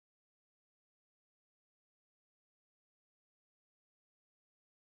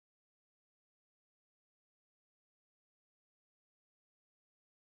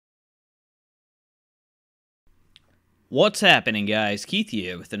What's happening, guys? Keith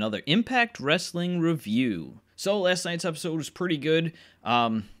here with another Impact Wrestling review. So last night's episode was pretty good.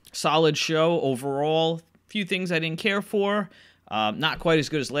 Solid show overall. Few things I didn't care for. Not quite as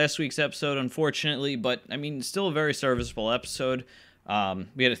good as last week's episode, unfortunately, but I mean, still a very serviceable episode.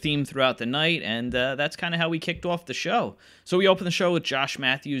 We had a theme throughout the night, and that's kind of how we kicked off the show. So we opened the show with Josh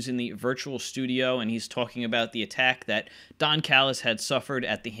Matthews in the virtual studio, and he's talking about the attack that Don Callis had suffered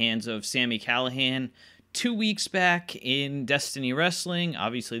at the hands of Sami Callihan 2 weeks back in Destiny Wrestling.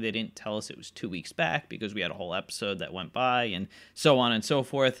 Obviously, they didn't tell us it was 2 weeks back because we had a whole episode that went by and so on and so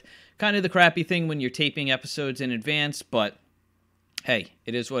forth. Kind of the crappy thing when you're taping episodes in advance, but hey,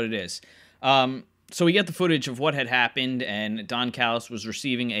 it is what it is. So we get the footage of what had happened, and Don Callis was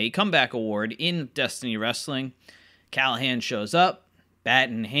receiving a comeback award in Destiny Wrestling. Callihan shows up, bat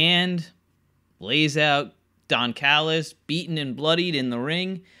in hand, lays out Don Callis, beaten and bloodied in the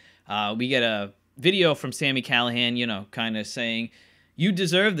ring. We get a video from Sami Callihan, kind of saying, "You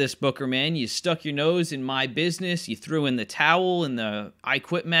deserve this, Booker, man. You stuck your nose in my business. You threw in the towel in the I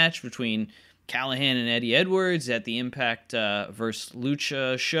Quit match between Callihan and Eddie Edwards at the Impact vs.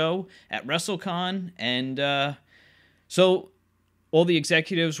 Lucha show at WrestleCon." And so all the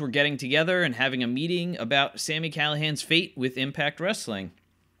executives were getting together and having a meeting about Sami Callihan's fate with Impact Wrestling.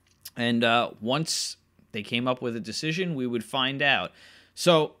 And once they came up with a decision, we would find out.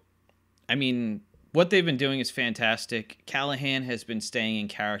 So, I mean, what they've been doing is fantastic. Callihan has been staying in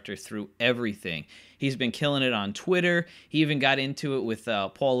character through everything. He's been killing it on Twitter. He even got into it with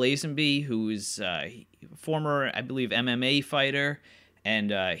Paul Lazenby, who is a former, I believe, MMA fighter.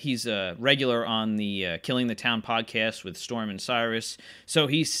 And he's a regular on the Killing the Town podcast with Storm and Cyrus. So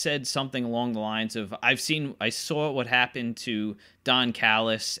he said something along the lines of, I saw what happened to Don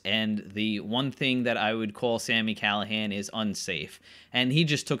Callis, and the one thing that I would call Sami Callihan is unsafe. And he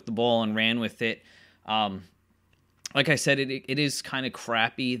just took the ball and ran with it. Like I said, it is kind of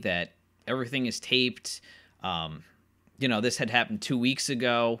crappy that everything is taped. This had happened 2 weeks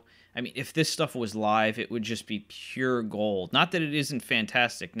ago. I mean, if this stuff was live, it would just be pure gold. Not that it isn't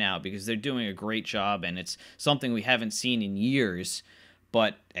fantastic now, because they're doing a great job, and it's something we haven't seen in years.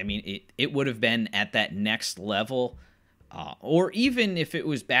 But, I mean, it would have been at that next level. Or even if it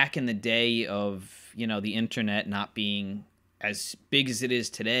was back in the day of, the internet not being as big as it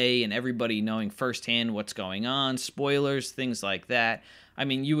is today and everybody knowing firsthand what's going on, spoilers, things like that. I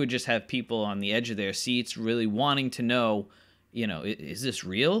mean, you would just have people on the edge of their seats really wanting to know, is this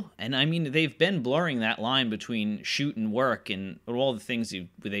real? And I mean, they've been blurring that line between shoot and work and all the things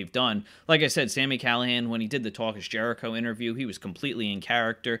they've done. Like I said, Sami Callihan, when he did the Talk is Jericho interview, he was completely in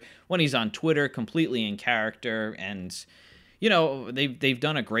character. When he's on Twitter, completely in character. And, they've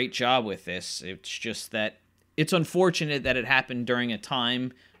done a great job with this. It's just that it's unfortunate that it happened during a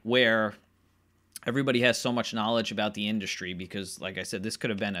time where everybody has so much knowledge about the industry, because, like I said, this could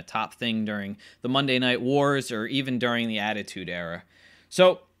have been a top thing during the Monday Night Wars or even during the Attitude Era.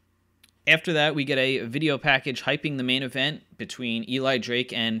 So after that, we get a video package hyping the main event between Eli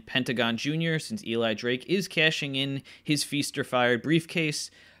Drake and Pentagon Jr., since Eli Drake is cashing in his Feast or Fired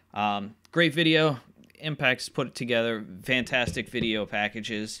briefcase. Great video. Impact's put it together. Fantastic video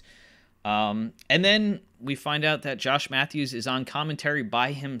packages. And then we find out that Josh Matthews is on commentary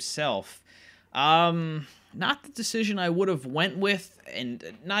by himself. Not the decision I would have went with, and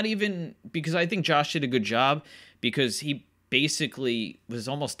not even because I think Josh did a good job, because he basically was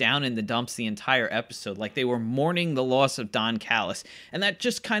almost down in the dumps the entire episode. Like, they were mourning the loss of Don Callis, and that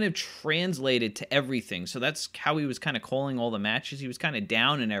just kind of translated to everything. So that's how he was kind of calling all the matches. He was kind of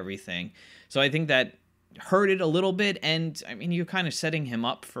down and everything. So I think that hurt it a little bit, and I mean, you're kind of setting him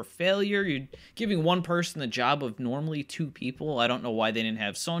up for failure. You're giving one person the job of normally two people. I don't know why they didn't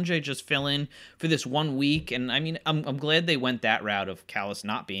have Sonjay just fill in for this 1 week, and I mean, I'm glad they went that route of Callis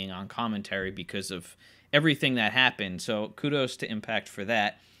not being on commentary because of everything that happened, so kudos to Impact for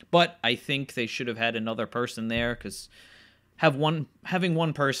that. But I think they should have had another person there, because having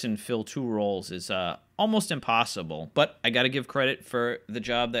one person fill two roles is almost impossible. But I got to give credit for the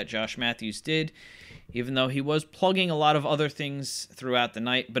job that Josh Matthews did, even though he was plugging a lot of other things throughout the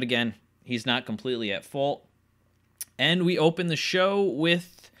night. But again, he's not completely at fault. And we open the show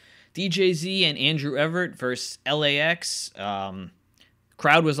with DJZ and Andrew Everett versus LAX.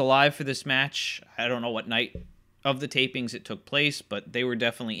 Crowd was alive for this match. I don't know what night of the tapings it took place, but they were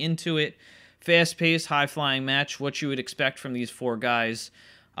definitely into it. Fast-paced, high-flying match, what you would expect from these four guys.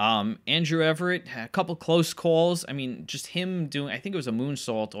 Andrew Everett had a couple close calls. I mean, just him doing, I think it was a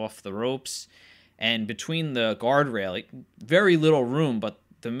moonsault off the ropes, and between the guardrail, very little room, but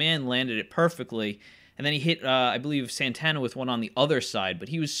the man landed it perfectly. and then he hit, I believe, Santana with one on the other side, but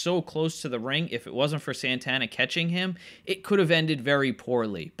he was so close to the ring. If it wasn't for Santana catching him, it could have ended very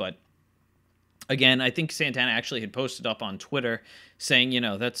poorly. But again, I think Santana actually had posted up on Twitter saying,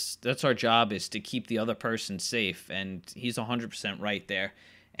 that's our job, is to keep the other person safe, and he's 100% right there.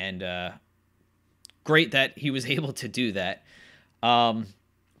 And great that he was able to do that.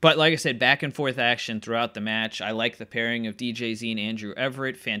 But like I said, back and forth action throughout the match. I like the pairing of DJZ and Andrew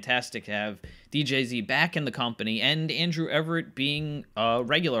Everett. Fantastic to have DJZ back in the company and Andrew Everett being a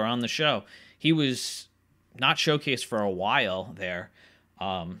regular on the show. He was not showcased for a while there,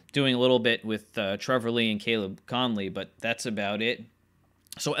 doing a little bit with Trevor Lee and Caleb Conley, but that's about it.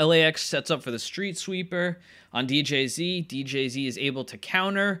 So LAX sets up for the street sweeper on DJZ. DJZ is able to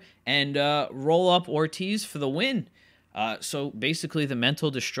counter and roll up Ortiz for the win. So basically the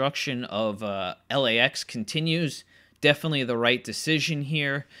mental destruction of LAX continues. Definitely the right decision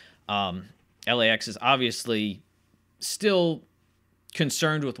here. LAX is obviously still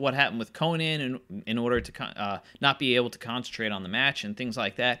concerned with what happened with Conan and in order to not be able to concentrate on the match and things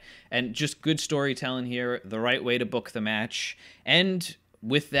like that. And just good storytelling here, the right way to book the match. And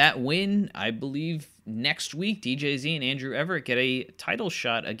with that win, I believe next week, DJZ and Andrew Everett get a title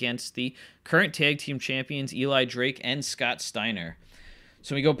shot against the current tag team champions, Eli Drake and Scott Steiner.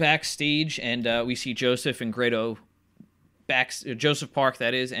 So we go backstage, and we see Joseph and Grado, Joseph Park,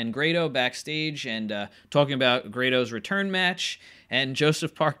 that is, and Grado backstage, and talking about Grado's return match. And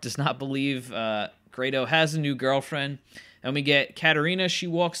Joseph Park does not believe Grado has a new girlfriend. And we get Katarina. She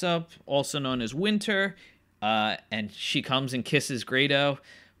walks up, also known as Winter, and she comes and kisses Grado.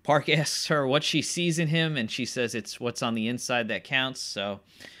 Park asks her what she sees in him, and she says it's what's on the inside that counts. So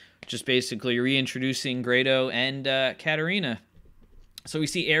just basically reintroducing Grado and Katarina. So we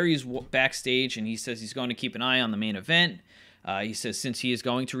see Aries backstage, and he says he's going to keep an eye on the main event. He says since he is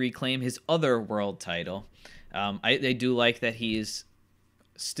going to reclaim his other world title. I do like that he is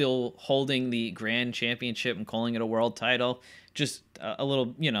still holding the Grand Championship and calling it a world title. Just a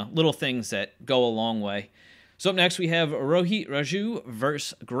little, little things that go a long way. So up next we have Rohit Raju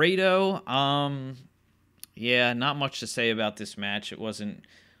versus Grado. Yeah, not much to say about this match. It wasn't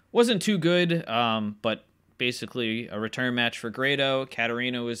too good, but basically a return match for Grado.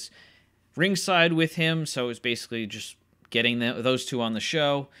 Katarina was ringside with him, so it was basically just getting those two on the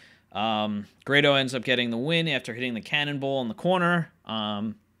show. Grado ends up getting the win after hitting the cannonball in the corner,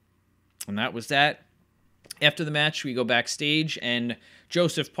 and that was that. After the match, we go backstage, and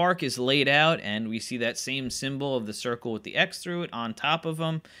Joseph Park is laid out, and we see that same symbol of the circle with the X through it on top of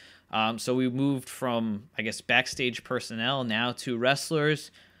him. So we moved from, I guess, backstage personnel now to wrestlers.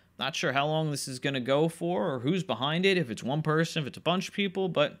 Not sure how long this is going to go for or who's behind it, if it's one person, if it's a bunch of people,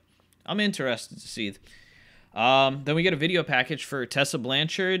 but I'm interested to see. Then we get a video package for Tessa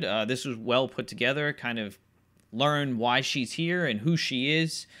Blanchard. This was well put together, kind of learn why she's here and who she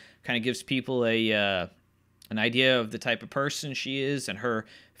is. Kind of gives people an idea of the type of person she is and her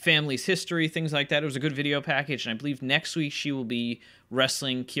family's history, things like that. It was a good video package, and I believe next week she will be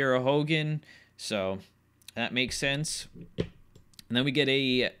wrestling Kiera Hogan, so that makes sense. And then we get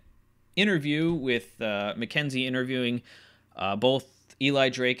a interview with Mackenzie interviewing both Eli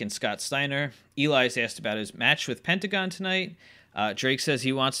Drake and Scott Steiner. Eli's asked about his match with Pentagon tonight. Drake says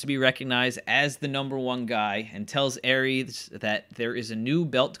he wants to be recognized as the #1 guy and tells Aries that there is a new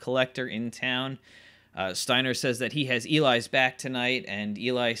belt collector in town. Steiner says that he has Eli's back tonight, and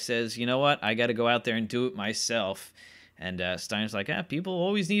Eli says, you know what, I got to go out there and do it myself. And Steiner's like, people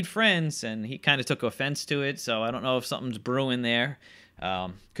always need friends, and he kind of took offense to it, so I don't know if something's brewing there.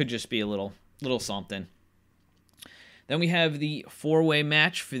 Could just be a little something. Then we have the 4-way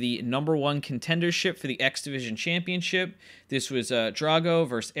match for the #1 contendership for the X Division Championship. This was Drago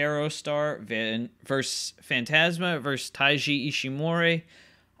versus Aerostar versus Phantasma versus Taiji Ishimori.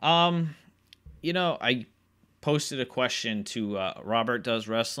 I posted a question to Robert Does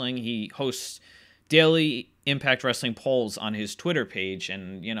Wrestling. He hosts daily Impact Wrestling polls on his Twitter page,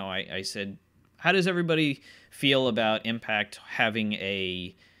 and I said, how does everybody feel about Impact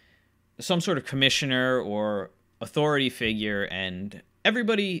having some sort of commissioner or authority figure? And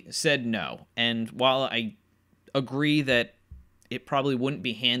everybody said no. And while I agree that it probably wouldn't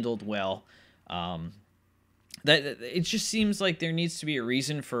be handled well, that it just seems like there needs to be a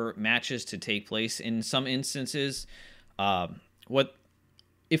reason for matches to take place in some instances. What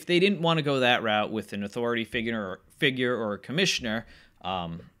if they didn't want to go that route with an authority figure or a commissioner?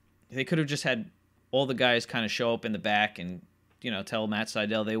 They could have just had all the guys kind of show up in the back and tell Matt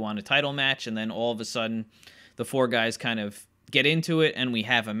Sydal they want a title match, and then all of a sudden the 4 guys kind of get into it and we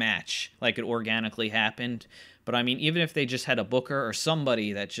have a match, like it organically happened. But I mean, even if they just had a booker or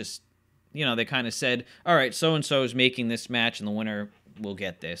somebody that just they kind of said, all right, so-and-so is making this match, and the winner will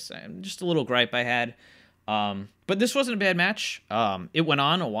get this. Just a little gripe I had. But this wasn't a bad match. It went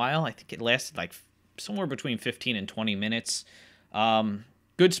on a while. I think it lasted like somewhere between 15 and 20 minutes.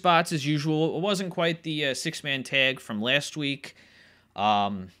 Good spots as usual. It wasn't quite the six-man tag from last week.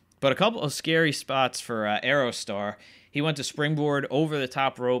 But a couple of scary spots for Aerostar. He went to springboard over the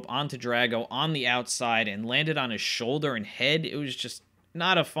top rope onto Drago on the outside and landed on his shoulder and head. It was just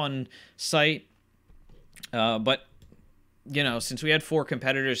not a fun sight. But, since we had 4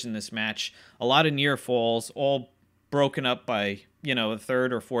 competitors in this match, a lot of near falls, all broken up by, the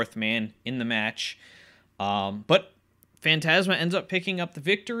third or fourth man in the match. But Phantasma ends up picking up the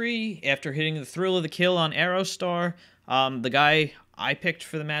victory after hitting the thrill of the kill on Aerostar. The guy I picked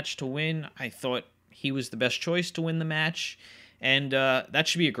for the match to win, I thought he was the best choice to win the match. And that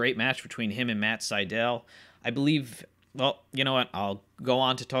should be a great match between him and Matt Sydal. I believe, well, you know what? I'll go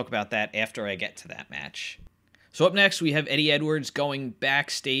on to talk about that after I get to that match. So up next, we have Eddie Edwards going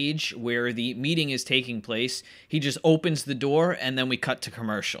backstage where the meeting is taking place. He just opens the door, and then we cut to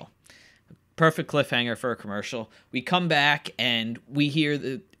commercial. Perfect cliffhanger for a commercial. We come back, and we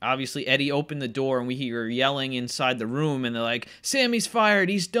hear, obviously, Eddie open the door, and we hear yelling inside the room, and they're like, Sammy's fired,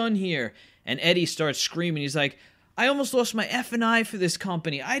 he's done here. And Eddie starts screaming. He's like, I almost lost my F&I for this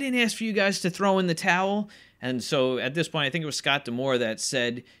company. I didn't ask for you guys to throw in the towel. And so at this point, I think it was Scott D'Amore that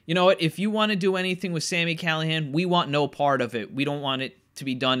said, you know what, if you want to do anything with Sami Callihan, we want no part of it. We don't want it to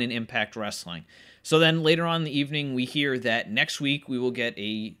be done in Impact Wrestling. So then later on in the evening, we hear that next week we will get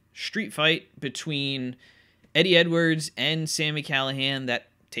a street fight between Eddie Edwards and Sami Callihan that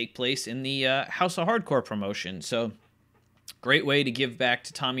take place in the House of Hardcore promotion. So great way to give back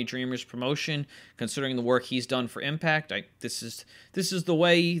to Tommy Dreamer's promotion, considering the work he's done for Impact. This is the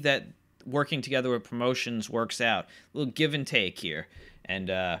way that working together with promotions works out. A little give and take here. And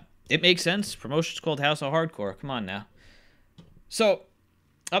it makes sense. Promotion's called House of Hardcore. Come on now. So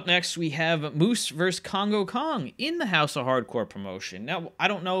up next, we have Moose versus Congo Kong in the House of Hardcore promotion. Now, I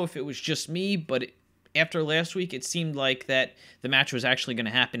don't know if it was just me, but after last week, it seemed like that the match was actually going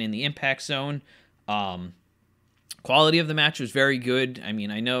to happen in the Impact Zone. Quality of the match was very good. I mean,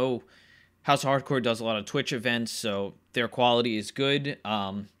 I know House of Hardcore does a lot of Twitch events, so their quality is good.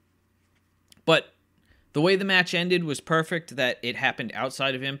 But the way the match ended was perfect, that it happened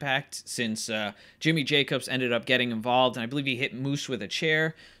outside of Impact, since Jimmy Jacobs ended up getting involved, and I believe he hit Moose with a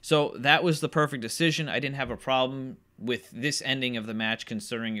chair. So that was the perfect decision. I didn't have a problem with this ending of the match,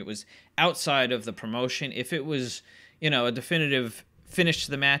 considering it was outside of the promotion. If it was, a definitive finish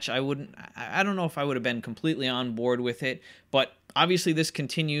to the match, I don't know if I would have been completely on board with it, but obviously this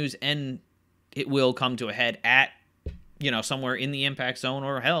continues, and it will come to a head at, somewhere in the Impact Zone,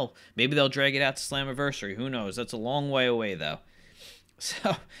 or hell, maybe they'll drag it out to Slammiversary. Who knows? That's a long way away, though.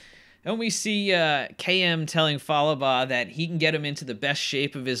 So, and we see KM telling Falaba that he can get him into the best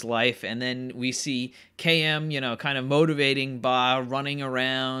shape of his life, and then we see KM, kind of motivating Ba, running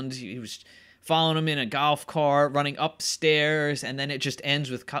around. He was following him in a golf cart, running upstairs, and then it just ends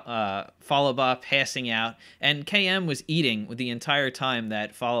with Falaba passing out. And KM was eating the entire time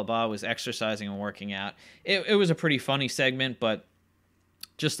that Falaba was exercising and working out. It was a pretty funny segment, but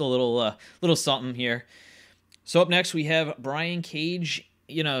just a little something here. So up next, we have Brian Cage,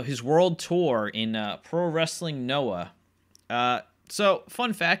 his world tour in Pro Wrestling Noah. So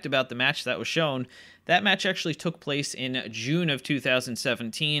fun fact about the match that was shown, that match actually took place in June of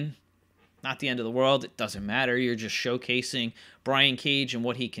 2017. Not the end of the world. It doesn't matter. You're just showcasing Brian Cage and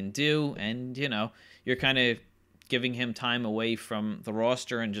what he can do. And, you're kind of giving him time away from the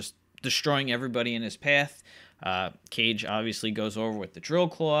roster and just destroying everybody in his path. Cage obviously goes over with the drill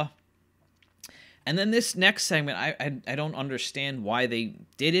claw. And then this next segment, I don't understand why they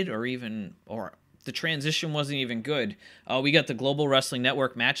did it, or the transition wasn't even good. We got the Global Wrestling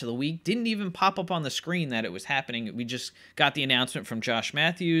Network Match of the Week. Didn't even pop up on the screen that it was happening. We just got the announcement from Josh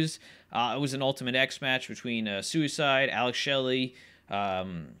Matthews. It was an Ultimate X match between Suicide, Alex Shelley,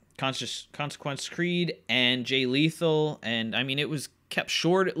 Consequence Creed, and Jay Lethal. And, I mean, it was kept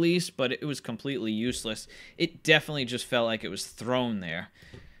short at least, but it was completely useless. It definitely just felt like it was thrown there.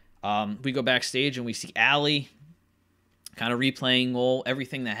 We go backstage and we see Allie kind of replaying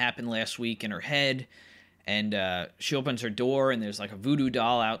everything that happened last week in her head, and she opens her door and there's like a voodoo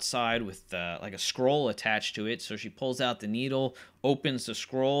doll outside with like a scroll attached to it. So she pulls out the needle, opens the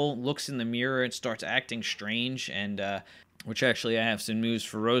scroll, looks in the mirror, and starts acting strange. And which actually, I have some news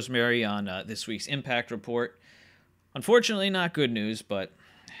for Rosemary on this week's Impact Report. Unfortunately, not good news, but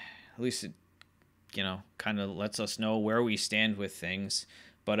at least it kind of lets us know where we stand with things.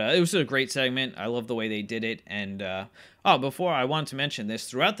 But it was a great segment. I love the way they did it. And before I wanted to mention this,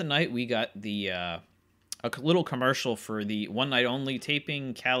 throughout the night we got the a little commercial for the one night only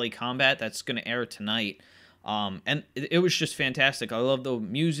taping, Cali Combat, that's going to air tonight. And it was just fantastic. I love the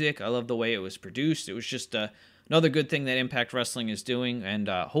music. I love the way it was produced. It was just another good thing that Impact Wrestling is doing. And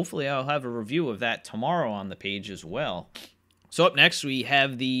hopefully I'll have a review of that tomorrow on the page as well. So up next we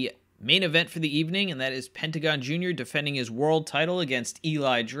have the main event for the evening, and that is Pentagon Jr. defending his world title against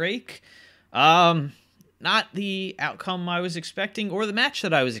Eli Drake. Not the outcome I was expecting or the match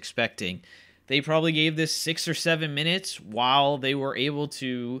that I was expecting. They probably gave this 6 or 7 minutes while they were able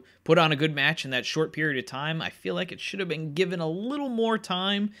to put on a good match in that short period of time. I feel like it should have been given a little more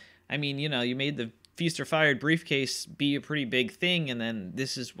time. I mean, you know, you made the Feast or Fired briefcase be a pretty big thing, and then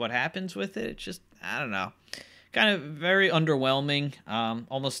this is what happens with it. It's just, I don't know, kind of very underwhelming.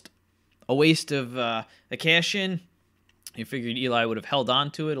 Almost a waste of a cash-in. You figured Eli would have held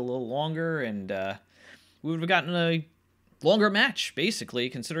on to it a little longer, and we would have gotten a longer match, basically,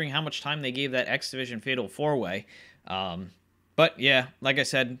 considering how much time they gave that X Division Fatal 4-Way. But yeah, like I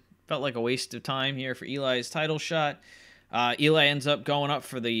said, felt like a waste of time here for Eli's title shot. Eli ends up going up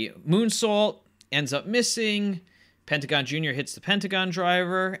for the moonsault, ends up missing. Pentagon Jr. hits the Pentagon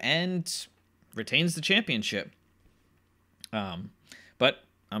Driver and retains the championship. But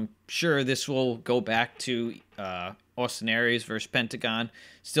I'm sure this will go back to Austin Aries versus Pentagon.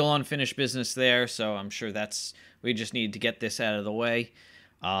 Still unfinished business there, so I'm sure we just need to get this out of the way.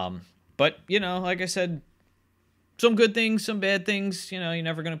 But, you know, like I said, some good things, some bad things. You know, you're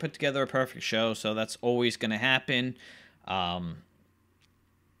never going to put together a perfect show, so that's always going to happen. Yeah,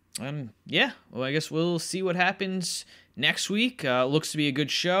 well, I guess we'll see what happens next week. Looks to be a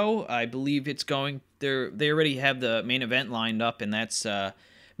good show. I believe it's going... They already have the main event lined up, and that's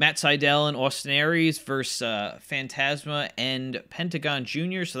Matt Sydal and Austin Aries versus Phantasma and Pentagon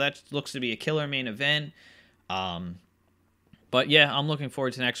Jr., so that looks to be a killer main event. But yeah, I'm looking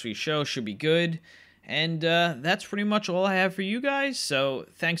forward to next week's show. Should be good. And that's pretty much all I have for you guys. So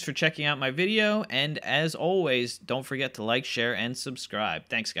thanks for checking out my video. And as always, don't forget to like, share, and subscribe.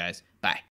 Thanks, guys. Bye.